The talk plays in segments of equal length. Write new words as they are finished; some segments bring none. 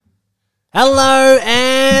Hello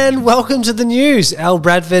and welcome to the news. Al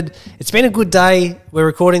Bradford. It's been a good day. We're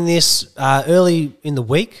recording this early in the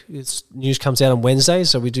week. This news comes out on Wednesday,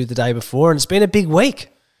 so we do the day before, and it's been a big week.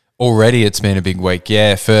 Already it's been a big week,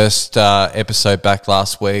 yeah. First episode back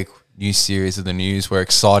last week, new series of the news. We're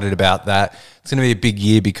excited about that. It's going to be a big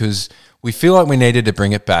year because we feel like we needed to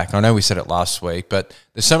bring it back. I know we said it last week, but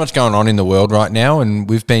there's so much going on in the world right now, and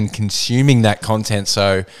we've been consuming that content,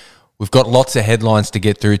 so we've got lots of headlines to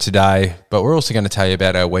get through today, but we're also going to tell you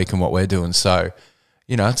about our week and what we're doing. So,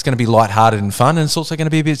 you know, it's going to be lighthearted and fun, and it's also going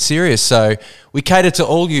to be a bit serious. So we cater to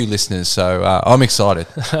all you listeners, so I'm excited.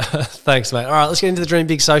 Thanks, mate. All right, let's get into the Dream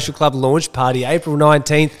Big Social Club launch party, April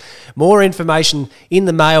 19th. More information in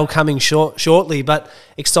the mail coming shortly, but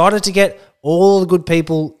excited to get all the good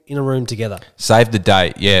people in a room together. Save the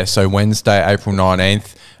date, yeah. So Wednesday, April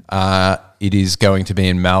 19th, it is going to be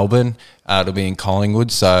in Melbourne. It'll be in Collingwood,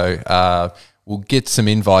 so we'll get some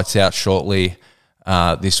invites out shortly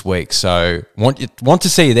this week. So want to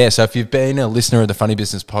see you there. So if you've been a listener of the Funny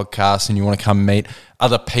Business podcast and you want to come meet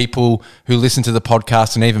other people who listen to the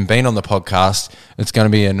podcast and even been on the podcast, it's going to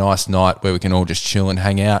be a nice night where we can all just chill and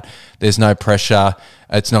hang out. There's no pressure.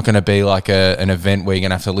 It's not going to be like an event where you're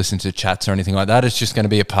going to have to listen to chats or anything like that. It's just going to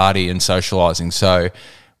be a party and socialising. So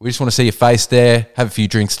we just want to see your face there, have a few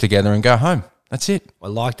drinks together and go home. That's it. I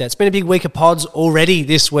like that. It's been a big week of pods already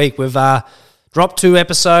this week. We've dropped 2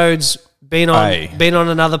 episodes, been on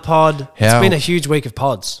another pod. It's been a huge week of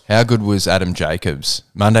pods. How good was Adam Jacobs?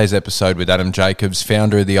 Monday's episode with Adam Jacobs,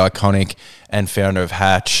 founder of The Iconic and founder of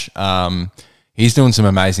Hatch. He's doing some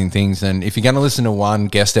amazing things. And if you're going to listen to one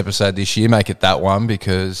guest episode this year, make it that one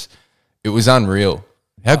because it was unreal.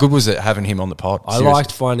 How good was it having him on the pod? Seriously. I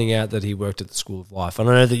liked finding out that he worked at the School of Life. And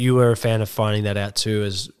I know that you were a fan of finding that out too,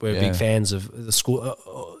 as we're big fans of the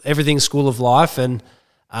school, everything School of Life. And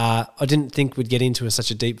I didn't think we'd get into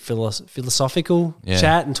such a deep philosophical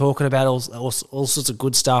chat and talking about all sorts of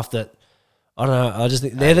good stuff that, I don't know, I just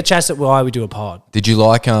think they're the chats that why we do a pod. Did you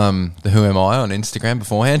like the Who Am I on Instagram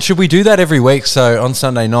beforehand? Should we do that every week? So on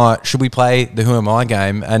Sunday night, should we play the Who Am I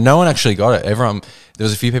game? And no one actually got it. There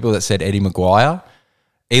was a few people that said Eddie Maguire.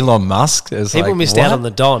 Elon Musk. People missed out on the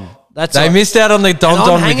Don. They missed out on the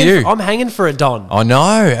Don with you. I'm hanging for a Don. I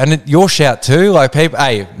know, and your shout too. Like people,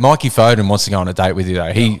 hey, Mikey Foden wants to go on a date with you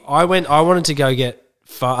though. I wanted to go get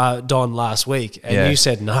Don last week, and you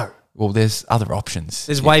said no. Well, there's other options.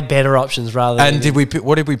 There's way better options rather. And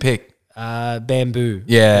what did we pick? Bamboo.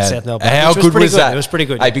 Yeah. South Melbourne. How good was that? It was pretty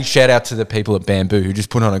good. Hey, big shout out to the people at Bamboo who just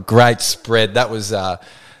put on a great spread. That was.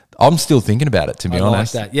 I'm still thinking about it, to be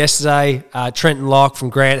honest. I like that. Yesterday, Trenton Locke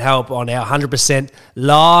from Grant Help on our 100%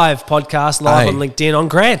 live podcast, live on LinkedIn on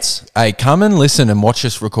Grants. Hey, come and listen and watch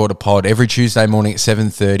us record a pod every Tuesday morning at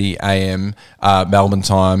 7:30 a.m. Melbourne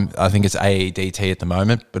time. I think it's AEDT at the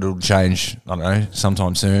moment, but it'll change, I don't know,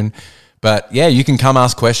 sometime soon. But yeah, you can come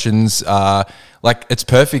ask questions. It's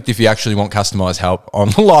perfect if you actually want customized help on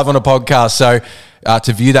live on a podcast. So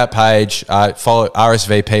to view that page, follow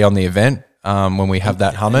RSVP on the event. When we have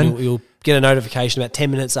that humming. You'll get a notification about 10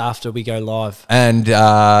 minutes after we go live. And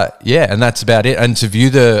and that's about it. And to view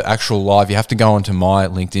the actual live, you have to go onto my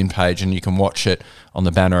LinkedIn page and you can watch it on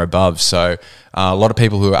the banner above. So a lot of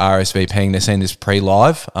people who are RSVPing, they're seeing this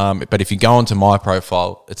pre-live. But if you go onto my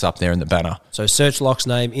profile, it's up there in the banner. So search Locke's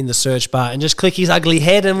name in the search bar and just click his ugly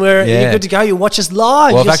head and you're good to go. You'll watch us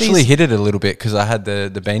live. Well, I've actually hit it a little bit because I had the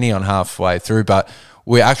beanie on halfway through, but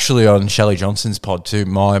we're actually on Shelley Johnson's pod too,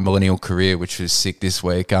 My Millennial Career, which was sick this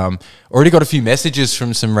week. Already got a few messages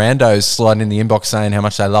from some randos sliding in the inbox saying how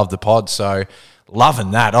much they love the pod. So loving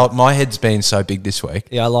that. My head's been so big this week.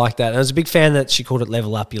 Yeah, I like that. And I was a big fan that she called it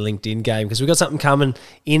Level Up Your LinkedIn Game because we've got something coming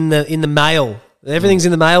in the mail. Everything's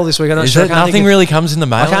in the mail this week. I'm not sure. Nothing really comes in the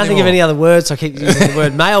mail. I can't think of any other words, so I keep using the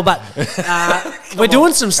word mail. But we're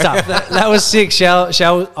doing some stuff. That was sick. Shell,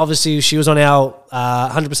 obviously, she was on our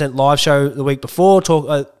 100% live show the week before,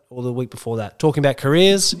 or the week before that, talking about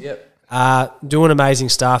careers. Yep. Doing amazing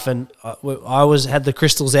stuff, and I had the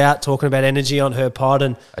crystals out talking about energy on her pod,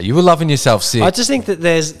 and you were loving yourself sick. I just think that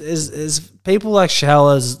there's people like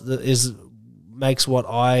Shell makes what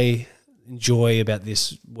I enjoy about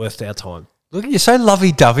this worth our time. Look, you're so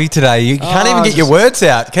lovey-dovey today. You can't even get your words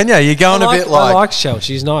out, can you? You're going a bit like... I like Shell.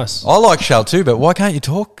 She's nice. I like Shell too, but why can't you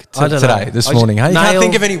talk this morning? Hey? You can't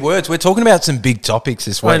think of any words. We're talking about some big topics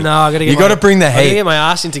this week. I know. You got to bring the heat. I got to get my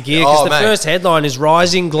ass into gear because first headline is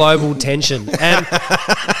Rising Global Tension. And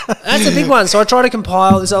that's a big one. So I try to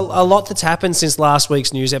compile. There's a lot that's happened since last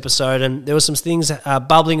week's news episode, and there were some things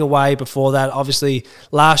bubbling away before that. Obviously,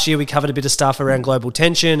 last year we covered a bit of stuff around global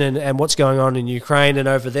tension and what's going on in Ukraine and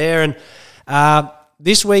over there. And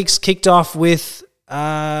this week's kicked off with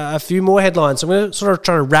a few more headlines. So I'm going to sort of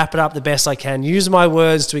try to wrap it up the best I can, use my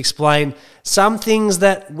words to explain some things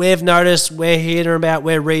that we've noticed, we're hearing about,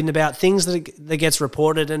 we're reading about, things that gets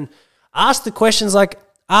reported, and ask the questions like,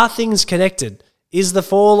 are things connected? Is the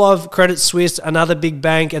fall of Credit Suisse, another big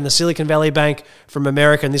bank, and the Silicon Valley Bank from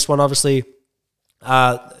America, and this one obviously,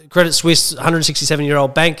 Credit Suisse,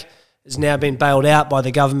 167-year-old bank, has now been bailed out by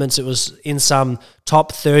the governments. It was in some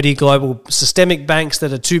top 30 global systemic banks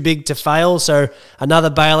that are too big to fail. So another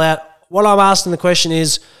bailout. What I'm asking the question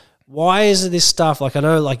is, why is this stuff, like I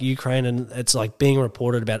know like Ukraine and it's like being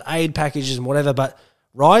reported about aid packages and whatever, but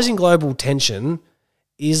rising global tension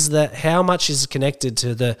is that how much is connected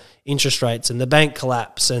to the interest rates and the bank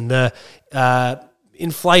collapse and the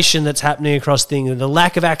inflation that's happening across things and the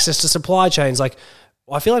lack of access to supply chains. Like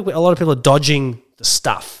I feel like a lot of people are dodging the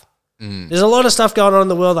stuff. There's a lot of stuff going on in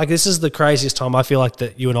the world. Like this is the craziest time I feel like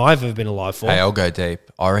that you and I have ever been alive for. Hey, I'll go deep.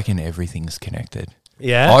 I reckon everything's connected.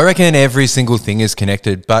 Yeah? I reckon every single thing is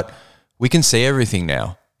connected, but we can see everything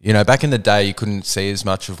now. You know, back in the day, you couldn't see as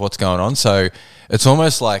much of what's going on. So it's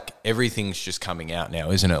almost like everything's just coming out now,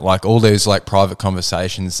 isn't it? Like all those like private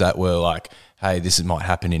conversations that were like, hey, this might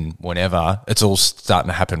happen in whenever. It's all starting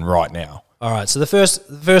to happen right now. All right. So the first,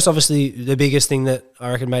 obviously, the biggest thing that I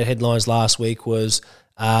reckon made headlines last week was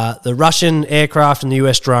the Russian aircraft and the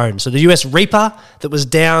US drone. So the US Reaper that was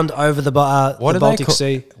downed over the Baltic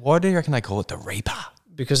Sea. Why do you reckon they call it the Reaper?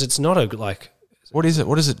 Because it's not a like. What is it?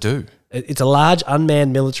 What does it do? It's a large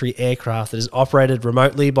unmanned military aircraft that is operated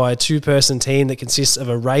remotely by a two-person team that consists of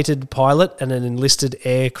a rated pilot and an enlisted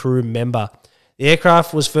air crew member. The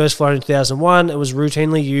aircraft was first flown in 2001. It was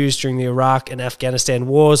routinely used during the Iraq and Afghanistan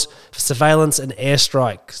wars for surveillance and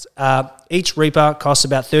airstrikes. Each Reaper costs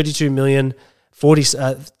about $32 million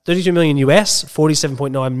US,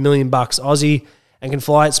 47.9 million bucks Aussie, and can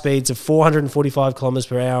fly at speeds of 445 kilometers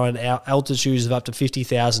per hour and altitudes of up to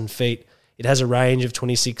 50,000 feet. It has a range of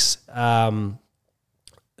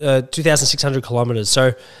 2,600 kilometers.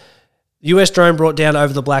 So the US drone brought down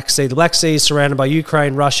over the Black Sea. The Black Sea is surrounded by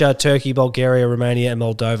Ukraine, Russia, Turkey, Bulgaria, Romania, and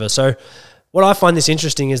Moldova. So what I find this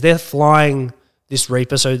interesting is they're flying this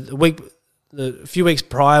Reaper. So a few weeks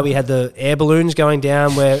prior, we had the air balloons going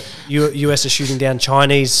down where US are shooting down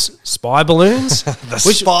Chinese spy balloons.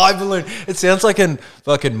 Spy balloon. It sounds like a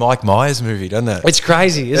fucking Mike Myers movie, doesn't it? It's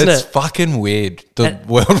crazy, isn't it? It's fucking weird, the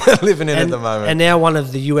world we're living in at the moment. And now one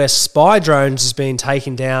of the US spy drones has been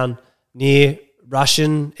taken down near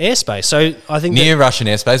Russian airspace. So I think near Russian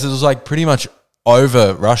airspace, it was like pretty much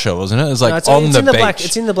over Russia, wasn't it? It was like no, on the beach.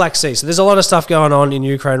 It's in the Black Sea. So there's a lot of stuff going on in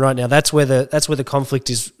Ukraine right now. That's where the conflict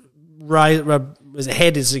is. His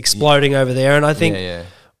head is exploding over there, and I think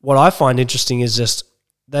what I find interesting is just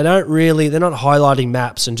they're not highlighting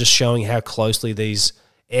maps and just showing how closely these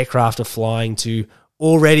aircraft are flying to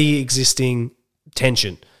already existing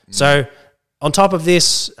tension. So on top of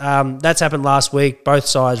this, that's happened last week. Both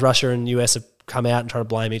sides, Russia and US, have come out and try to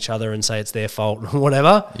blame each other and say it's their fault or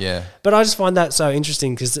whatever. Yeah. But I just find that so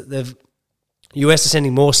interesting because US are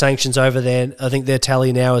sending more sanctions over there. I think their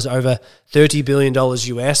tally now is over $30 billion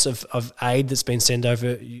US of aid that's been sent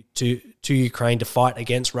over to Ukraine to fight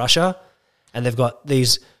against Russia. And they've got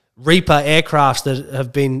these Reaper aircrafts that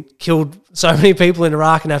have been killed so many people in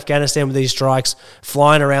Iraq and Afghanistan with these strikes,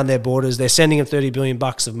 flying around their borders. They're sending them $30 billion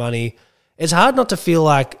bucks of money. It's hard not to feel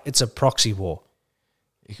like it's a proxy war.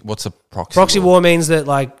 What's a proxy war? Proxy war means that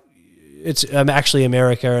like it's actually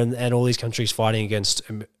America and all these countries fighting against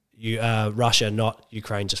Russia, not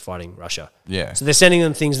Ukraine just fighting Russia. Yeah. So they're sending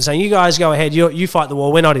them things and saying, you guys go ahead, you fight the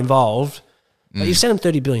war, we're not involved. But you've sent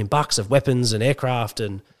them $30 billion bucks of weapons and aircraft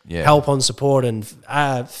and help on support and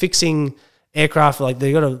fixing aircraft. Like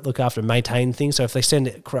they've got to look after and maintain things. So if they send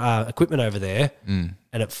equipment over there and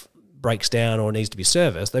it breaks down or needs to be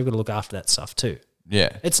serviced, they've got to look after that stuff too.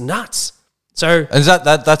 Yeah. It's nuts. So is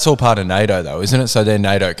that's all part of NATO though, isn't it? So they're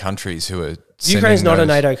NATO countries who are Ukraine's not a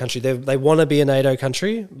NATO country. They want to be a NATO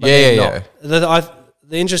country, but not.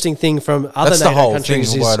 The interesting thing from other NATO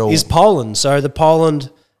countries is Poland. So the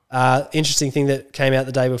Poland interesting thing that came out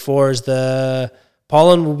the day before is the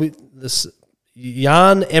Poland will be this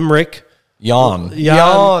Jan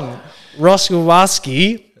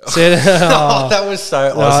Roszkowski said, that was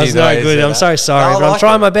so Aussie. It's no good. I'm so sorry, but I'm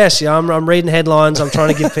trying my best. Yeah, I'm reading headlines. I'm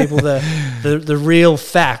trying to give people the real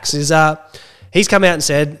facts. He's come out and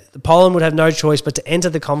said Poland would have no choice but to enter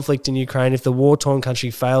the conflict in Ukraine if the war-torn country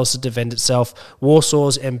fails to defend itself.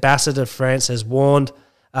 Warsaw's ambassador to France has warned.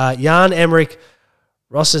 Jan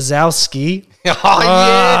Roszkowski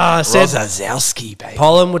said Roszkowski, baby.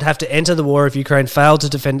 Poland would have to enter the war if Ukraine failed to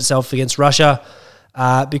defend itself against Russia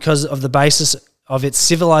because of the basis of its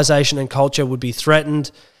civilization and culture would be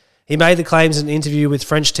threatened. He made the claims in an interview with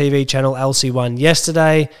French TV channel LC1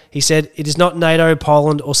 yesterday. He said, "It is not NATO,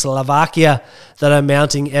 Poland or Slovakia that are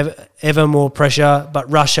mounting ever more pressure, but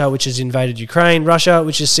Russia, which has invaded Ukraine, Russia,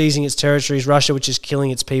 which is seizing its territories, Russia, which is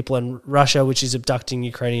killing its people, and Russia, which is abducting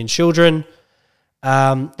Ukrainian children.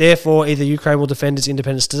 Therefore, either Ukraine will defend its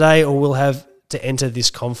independence today or will have to enter this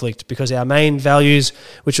conflict because our main values,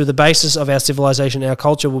 which are the basis of our civilization and our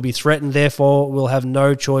culture, will be threatened. Therefore, we'll have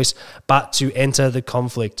no choice but to enter the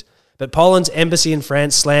conflict." But Poland's embassy in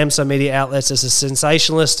France slammed some media outlets as a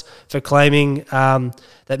sensationalist for claiming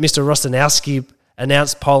that Mr. Rostanowski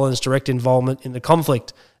announced Poland's direct involvement in the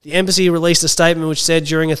conflict. The embassy released a statement which said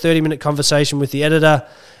during a 30-minute conversation with the editor,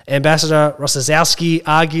 Ambassador Rostanowski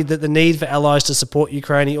argued that the need for allies to support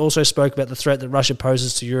Ukraine. He also spoke about the threat that Russia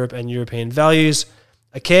poses to Europe and European values.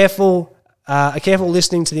 A careful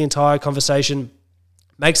listening to the entire conversation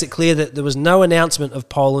makes it clear that there was no announcement of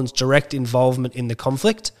Poland's direct involvement in the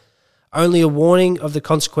conflict, only a warning of the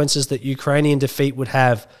consequences that Ukrainian defeat would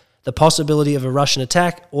have, the possibility of a Russian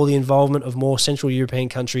attack, or the involvement of more Central European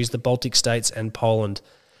countries, the Baltic states and Poland.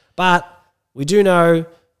 But we do know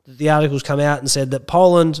that the articles come out and said that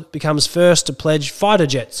Poland becomes first to pledge fighter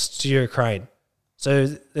jets to Ukraine. So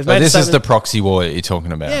they've made this is the proxy war that you're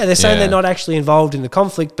talking about. Yeah, they're saying they're not actually involved in the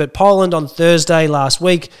conflict, but Poland on Thursday last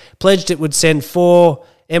week pledged it would send 4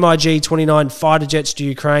 MiG-29 fighter jets to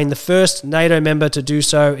Ukraine, the first NATO member to do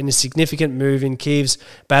so in a significant move in Kyiv's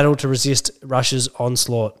battle to resist Russia's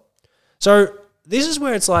onslaught. So this is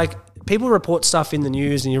where it's like people report stuff in the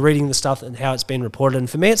news and you're reading the stuff and how it's been reported. And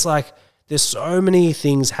for me, it's like there's so many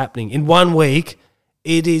things happening. In 1 week,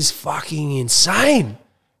 it is fucking insane.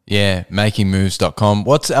 Yeah, makingmoves.com.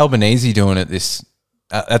 What's Albanese doing at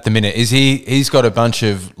the minute? Is he's got a bunch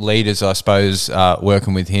of leaders, I suppose,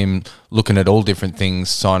 working with him, looking at all different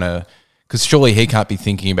things, trying to, because surely he can't be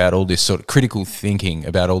thinking about all this sort of critical thinking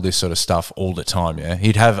about all this sort of stuff all the time. Yeah,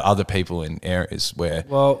 he'd have other people in areas where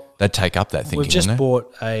they'd take up that thinking. We've just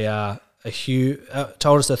bought a huge,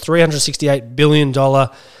 told us a $368 billion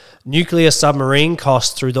nuclear submarine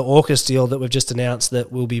cost through the AUKUS deal that we've just announced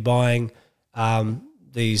that we'll be buying.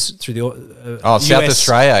 These through the South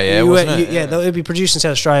Australia, wasn't it? Yeah, they'll be produced in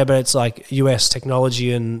South Australia, but it's like US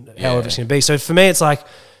technology and however it's going to be. So for me, it's like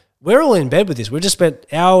we're all in bed with this. We've just spent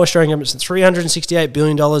our Australian government $368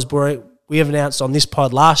 billion. We have announced on this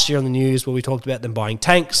pod last year on the news where we talked about them buying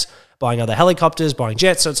tanks, buying other helicopters, buying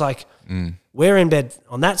jets. So it's like we're in bed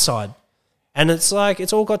on that side. And it's like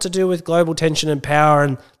it's all got to do with global tension and power.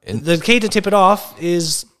 And the key to tip it off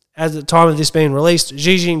is, at the time of this being released,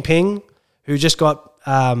 Xi Jinping, who just got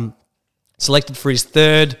selected for his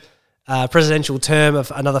third presidential term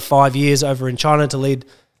of another 5 years over in China to lead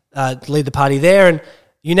the party there, and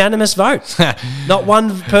unanimous vote. Not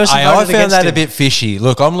one person voted I against found that him. a bit fishy.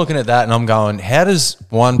 Look, I'm looking at that and I'm going, how does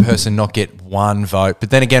one person not get one vote? But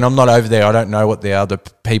then again, I'm not over there. I don't know what the other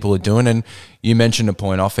people are doing. And you mentioned a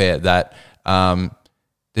point off air that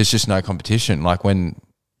there's just no competition. Like when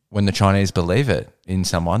the Chinese believe it in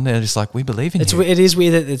someone, they're just like, we believe in you. It is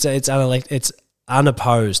weird that it's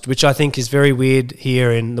unopposed, which I think is very weird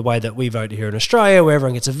here in the way that we vote here in Australia, where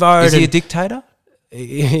everyone gets a vote. Is he a dictator?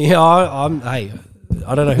 Yeah,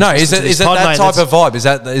 I don't know. No, is it that type of vibe? Is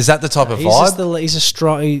that the type of vibe?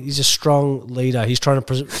 He's a strong leader. He's trying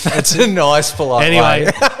to. That's a nice polite anyway.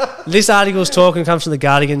 way. This article's talking comes from The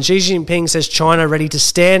Guardian. Xi Jinping says China ready to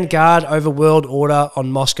stand guard over world order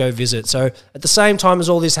on Moscow visit. So at the same time as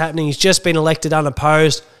all this happening, he's just been elected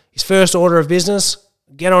unopposed. His first order of business: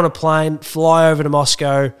 get on a plane, fly over to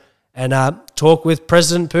Moscow, and talk with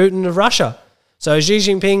President Putin of Russia. So Xi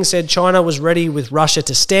Jinping said China was ready with Russia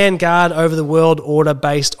to stand guard over the world order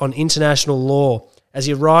based on international law as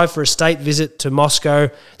he arrived for a state visit to Moscow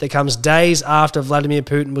that comes days after Vladimir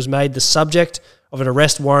Putin was made the subject of an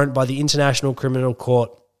arrest warrant by the International Criminal Court.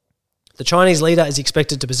 The Chinese leader is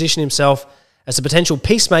expected to position himself as a potential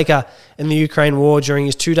peacemaker in the Ukraine war during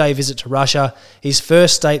his 2-day visit to Russia, his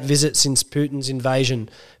first state visit since Putin's invasion.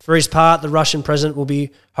 For his part, the Russian president will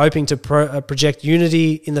be hoping to project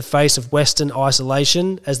unity in the face of Western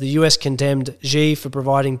isolation as the US condemned Xi for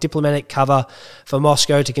providing diplomatic cover for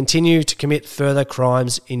Moscow to continue to commit further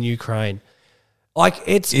crimes in Ukraine.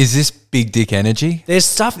 Is this big dick energy? There's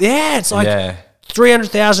stuff, it's like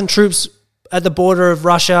 300,000 troops at the border of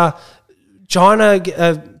Russia, China,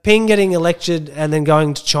 Ping getting elected and then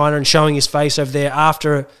going to China and showing his face over there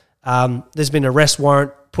after there's been an arrest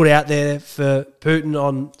warrant put out there for Putin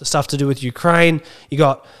on the stuff to do with Ukraine. You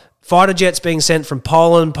got fighter jets being sent from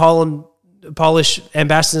Poland Polish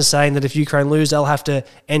ambassador saying that if Ukraine lose, they'll have to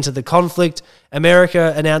enter the conflict.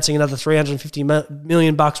 America announcing another $350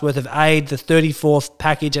 million worth of aid, the 34th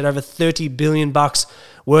package at over $30 billion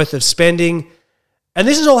worth of spending. And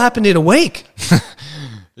this has all happened in a week.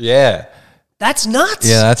 Yeah. That's nuts.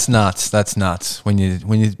 Yeah, that's nuts. That's nuts. When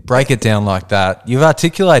you break it down like that, you've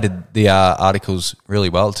articulated the articles really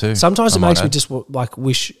well too. Sometimes it makes me just like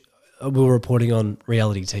wish we were reporting on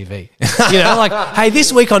reality TV. You know, like, hey,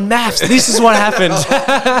 this week on Maths, this is what happened.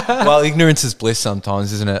 Well, ignorance is bliss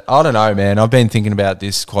sometimes, isn't it? I don't know, man. I've been thinking about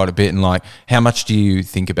this quite a bit, and like, how much do you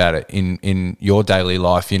think about it in your daily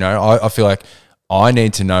life? You know, I feel like I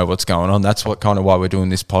need to know what's going on. That's what kind of why we're doing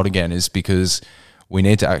this pod again, is because we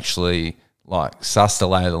need to actually like suss the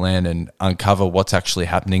lay of the land and uncover what's actually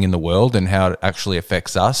happening in the world and how it actually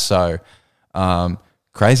affects us. So,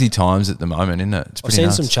 crazy times at the moment, isn't it? It's I've seen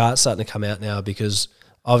nuts. some charts starting to come out now because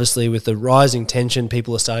obviously with the rising tension,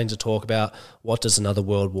 people are starting to talk about what does another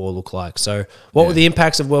world war look like. So what were the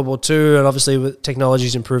impacts of World War II? And obviously with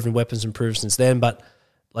technology's improved and weapons improved since then, but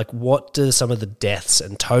like what do some of the deaths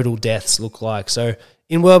and total deaths look like? So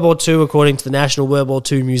in World War II, according to the National World War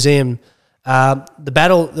II Museum, there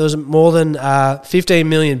was more than 15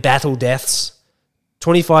 million battle deaths.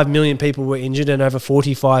 25 million people were injured and over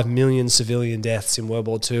 45 million civilian deaths in World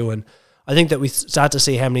War II. And I think that we start to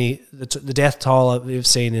see how many, the death toll we've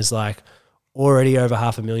seen is like already over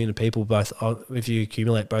 500,000 people, both if you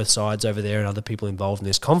accumulate both sides over there and other people involved in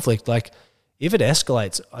this conflict. Like if it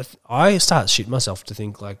escalates, I start shitting myself to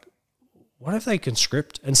think like, what if they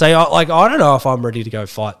conscript and say, like, I don't know if I'm ready to go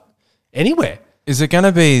fight anywhere. Is it going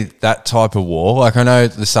to be that type of war? Like I know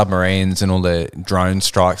the submarines and all the drone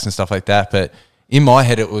strikes and stuff like that, but in my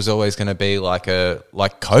head, it was always going to be like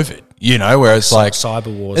COVID, you know, where it's like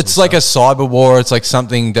cyber wars. It's like a cyber war. It's like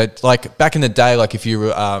something that, like back in the day, like if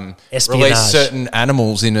you release certain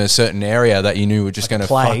animals in a certain area that you knew were just going to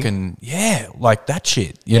fucking like that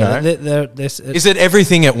shit. You know, is it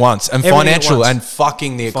everything at once and financial and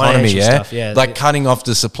fucking the economy? Stuff, like cutting off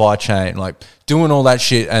the supply chain, like doing all that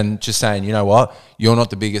shit and just saying, you know what, you're not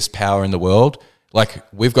the biggest power in the world. Like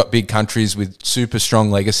we've got big countries with super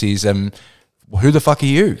strong legacies and. Who the fuck are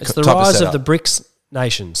you? It's the rise of the BRICS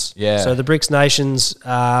nations. Yeah. So the BRICS nations,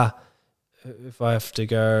 if I have to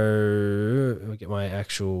go get my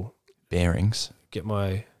actual bearings, get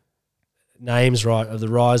my names right, of the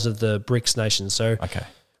rise of the BRICS nations. So okay,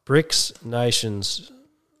 BRICS nations,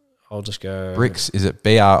 I'll just go. BRICS, is it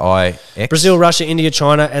BRIX? Brazil, Russia, India,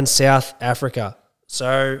 China, and South Africa.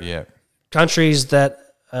 So countries that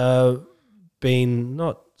have been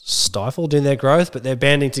not stifled in their growth, but they're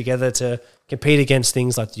banding together to compete against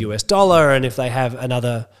things like the US dollar, and if they have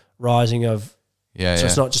another rising of,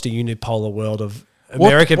 it's not just a unipolar world of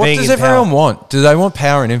America being in power. What does everyone want? Do they want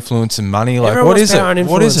power and influence and money? Like everyone what wants is power it? And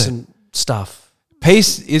influence what is it? and stuff.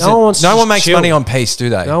 Peace is no one makes chill. money on peace, do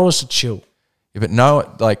they? No one wants to chill. Yeah, but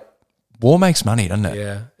no, like war makes money, doesn't it?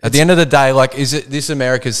 Yeah. At the end of the day, like is it this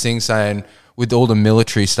America's thing saying with all the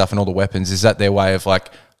military stuff and all the weapons, is that their way of like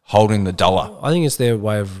holding the dollar? I think it's their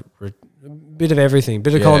way of a bit of everything,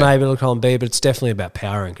 bit of column A, bit of column B, but it's definitely about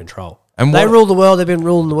power and control. And they rule the world. They've been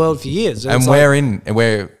ruling the world for years. And we're in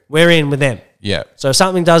with them. Yeah. So if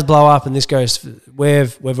something does blow up and this goes,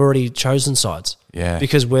 we've already chosen sides. Yeah.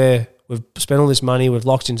 Because we've spent all this money, we've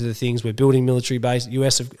locked into the things, we're building military base.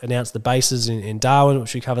 US have announced the bases in Darwin,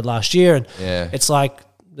 which we covered last year, and it's like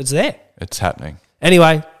it's there. It's happening.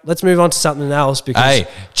 Anyway, let's move on to something else because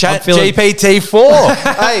Chat GPT-4.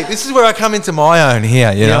 Hey, this is where I come into my own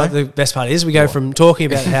here, you know? The best part is we go from talking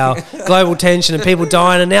about how global tension and people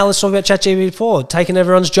dying, and now let's talk about Chat GPT-4 taking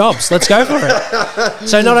everyone's jobs. Let's go for it.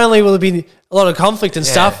 So not only will there be a lot of conflict and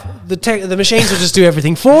stuff, the machines will just do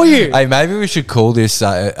everything for you. Hey, maybe we should call this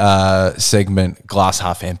segment Glass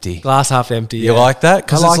Half Empty. Glass Half Empty, You like that?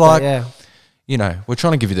 Because it's like that, you know, we're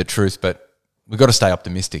trying to give you the truth, but we've got to stay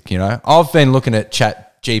optimistic, you know. I've been looking at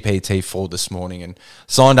Chat GPT-4 this morning and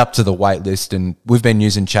signed up to the wait list, and we've been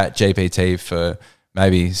using Chat GPT for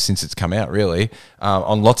maybe since it's come out, really,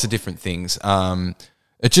 on lots of different things.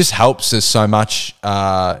 It just helps us so much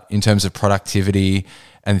in terms of productivity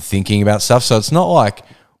and thinking about stuff. So it's not like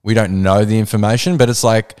we don't know the information, but it's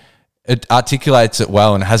like it articulates it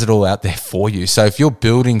well and has it all out there for you. So if you're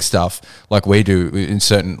building stuff like we do in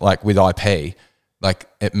certain, like with IP, like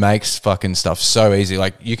it makes fucking stuff so easy.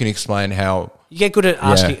 Like you can explain how you get good at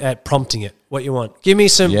asking, at prompting it what you want. Give me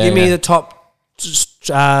the top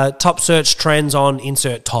search trends on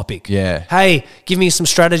insert topic. Yeah. Hey, give me some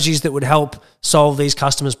strategies that would help solve these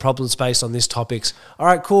customers' problems based on this topics. All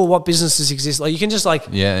right, cool. What businesses exist? Like you can just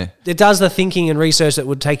it does the thinking and research that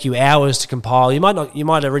would take you hours to compile. You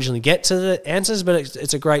might originally get to the answers, but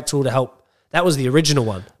it's a great tool to help That was the original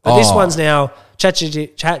one. But this one's now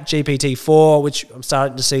ChatGPT 4, which I'm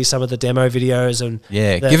starting to see some of the demo videos. And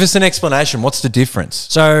give us an explanation. What's the difference?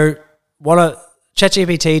 So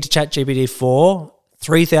ChatGPT to ChatGPT 4,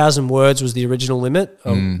 3,000 words was the original limit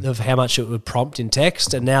of how much it would prompt in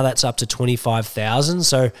text, and now that's up to 25,000.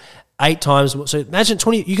 So 8 times. So imagine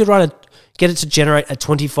you could get it to generate a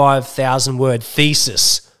 25,000 word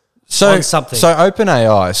thesis. On something. So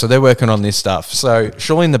OpenAI, so they're working on this stuff. So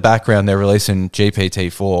surely in the background they're releasing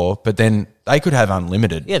GPT-4, but then they could have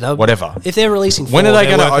unlimited. Yeah, whatever. If they're releasing 4, when are they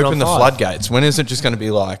going to open the floodgates? When is it just going to be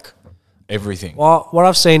like everything? Well, what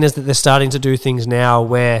I've seen is that they're starting to do things now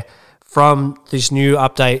where from this new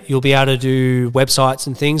update, you'll be able to do websites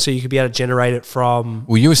and things. So you could be able to generate it from.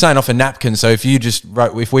 Well, you were saying off a napkin. So if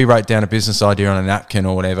we wrote down a business idea on a napkin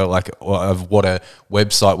or whatever, of what a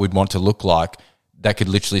website would want to look like, that could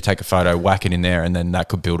literally take a photo, whack it in there, and then that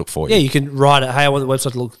could build it for you. Yeah, you can write it, hey, I want the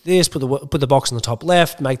website to look like this, put the box on the top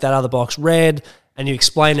left, make that other box red, and you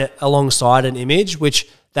explain it alongside an image, which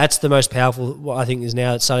that's the most powerful, what I think is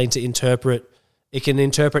now it's starting to interpret. It can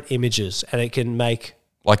interpret images, and it can make...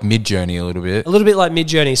 Like Mid-Journey a little bit. A little bit like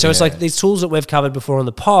Mid-Journey. So it's like these tools that we've covered before on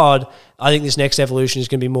the pod, I think this next evolution is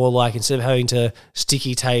going to be more like, instead of having to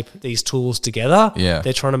sticky tape these tools together,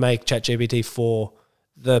 they're trying to make ChatGPT 4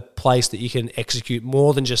 the place that you can execute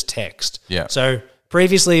more than just text. Yeah. So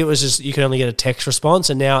previously it was just you could only get a text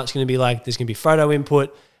response, and now it's going to be like there's going to be photo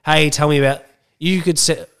input. Hey, tell me about. You could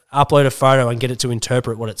upload a photo and get it to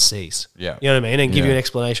interpret what it sees. Yeah. You know what I mean, and give you an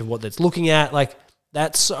explanation of what it's looking at. Like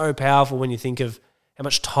that's so powerful when you think of how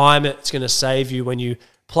much time it's going to save you when you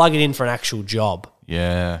plug it in for an actual job.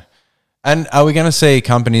 Yeah. And are we going to see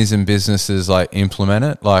companies and businesses like implement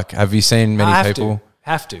it? Like, have you seen many people?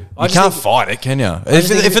 Have to. You can't fight it, can you?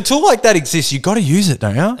 If a tool like that exists, you've got to use it,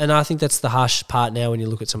 don't you? And I think that's the harsh part now when you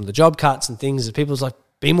look at some of the job cuts and things, that people's like,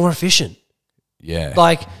 be more efficient. Yeah.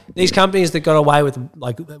 Like these companies that got away with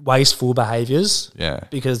like wasteful behaviors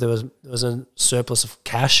because there was a surplus of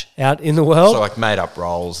cash out in the world. So like made up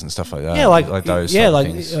roles and stuff like that. Yeah, like those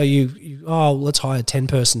things. things. Let's hire a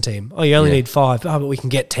 10-person team. Oh, you only need 5. Oh, but we can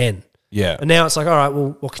get 10. Yeah. And now it's like, all right,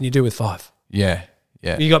 well, what can you do with 5? Yeah.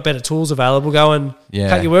 Yeah. You got better tools available. Go and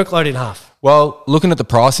cut your workload in half. Well, looking at the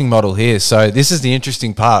pricing model here, so this is the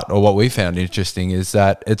interesting part, or what we found interesting, is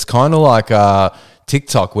that it's kind of like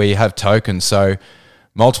TikTok where you have tokens. So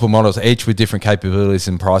multiple models, each with different capabilities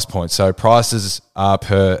and price points. So prices are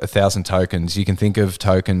per 1,000 tokens. You can think of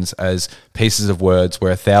tokens as pieces of words, where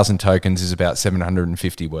 1,000 tokens is about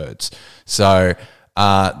 750 words. So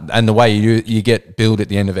and the way you get billed at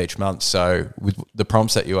the end of each month. So with the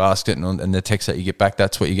prompts that you asked it and the text that you get back,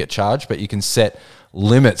 that's what you get charged. But you can set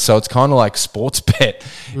limits. So it's kind of like sports bet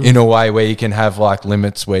in a way, where you can have like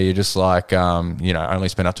limits where you're just like, only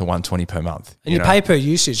spend up to $120 per month. And you pay per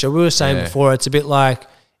usage. So we were saying before, it's a bit like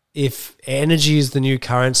if energy is the new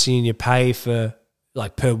currency and you pay for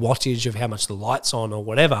like per wattage of how much the light's on or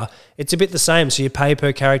whatever, it's a bit the same. So you pay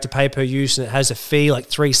per character, pay per use, and it has a fee like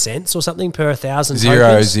 3 cents or something per 1,000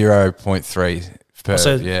 tokens. 0.3 per,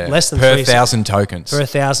 less than per 3 1,000 tokens. Per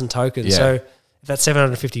 1,000 tokens. So if that's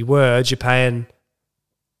 750 words, you're paying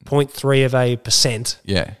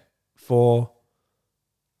 0.3% for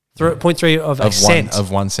 0.3 of a cent.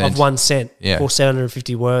 Of 1 cent. Of 1 cent for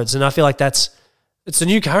 750 words. And I feel like it's a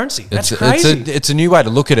new currency. That's crazy. It's a new way to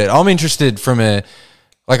look at it. I'm interested from I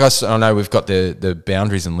know we've got the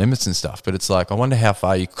boundaries and limits and stuff, but it's like, I wonder how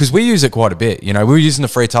far because we use it quite a bit. We were using the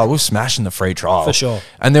free trial. We were smashing the free trial. For sure.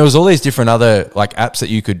 And there was all these different other like apps that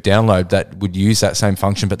you could download that would use that same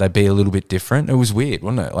function, but they'd be a little bit different. It was weird,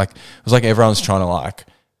 wasn't it? Like, it was like everyone's trying to like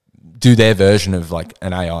do their version of like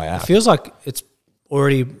an AI app. It feels like it's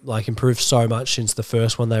already like improved so much since the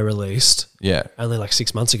first one they released. Yeah. Only like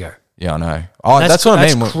 6 months ago. Yeah, I know. Oh, that's what I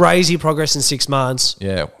mean. That's crazy progress in 6 months.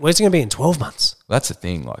 Yeah. Where's it going to be in 12 months? That's the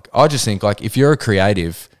thing. Like, I just think like if you're a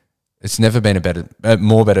creative, it's never been a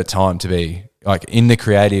more better time to be like in the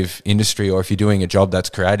creative industry, or if you're doing a job that's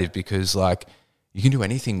creative, because like you can do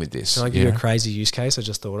anything with this. Can I give you a crazy use case I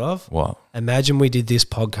just thought of? What? Imagine we did this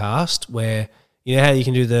podcast where, you know how you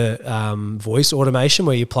can do the voice automation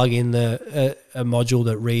where you plug in a module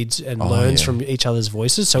that reads and learns from each other's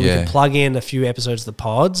voices. So we can plug in a few episodes of the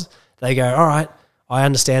pods. They go, all right, I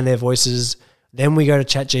understand their voices. Then we go to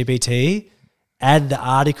ChatGPT, add the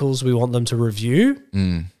articles we want them to review,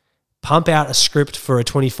 pump out a script for a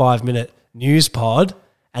 25-minute news pod,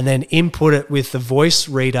 and then input it with the voice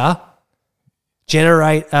reader,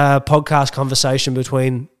 generate a podcast conversation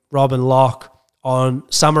between Rob and Locke on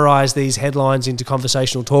summarize these headlines into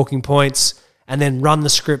conversational talking points, and then run the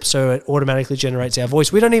script so it automatically generates our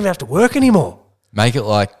voice. We don't even have to work anymore. Make it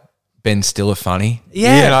like Ben Stiller funny.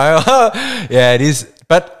 Yeah. You know? Yeah, it is.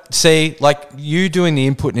 But see, like you doing the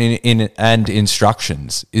input in and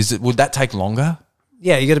instructions, would that take longer?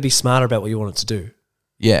 Yeah, you got to be smarter about what you want it to do.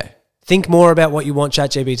 Yeah. Think more about what you want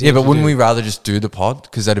ChatGPT to do. Yeah, but wouldn't we rather just do the pod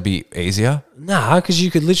because that'd be easier? Nah, because you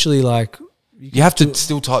could literally like... You have to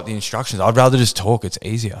still type the instructions. I'd rather just talk. It's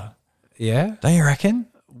easier. Yeah? Don't you reckon?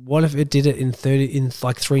 What if it did it in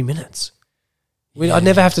like 3 minutes? I'd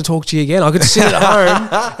never have to talk to you again. I could sit at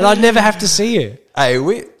home and I'd never have to see you. Hey,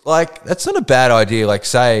 that's not a bad idea. Like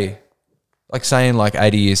say in like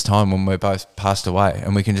 80 years time when we're both passed away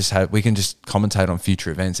and we can just commentate on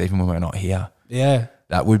future events even when we're not here. Yeah.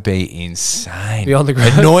 That would be insane. Be on the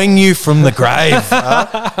grave. Annoying you from the grave.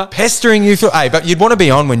 Pestering you. But you'd want to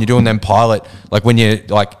be on when you're doing them pilot, like when you're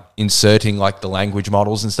like inserting like the language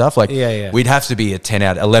models and stuff. Like we'd have to be a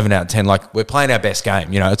 11 out of 10. Like we're playing our best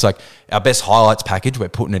game. You know, it's like our best highlights package. We're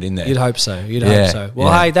putting it in there. You'd hope so. Hope so.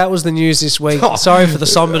 Well, hey, that was the news this week. Sorry for the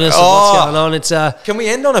somberness of what's going on. It's Can we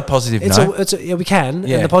end on a positive note? Yeah, we can.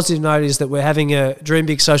 Yeah. And the positive note is that we're having a Dream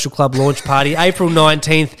Big Social Club launch party April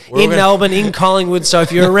 19th in Melbourne, in Collingwood. So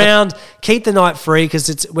if you're around, keep the night free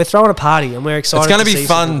because we're throwing a party and we're excited. It's going to be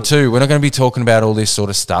fun too. We're not going to be talking about all this sort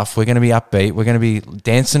of stuff. We're going to be upbeat. We're going to be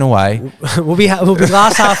dancing away. We'll be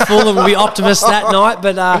glass half full and we'll be optimists that night.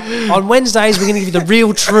 But on Wednesdays, we're going to give you the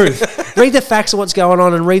real truth. Read the facts of what's going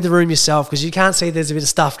on and read the room yourself because you can't see there's a bit of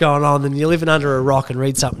stuff going on and you're living under a rock and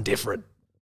read something different.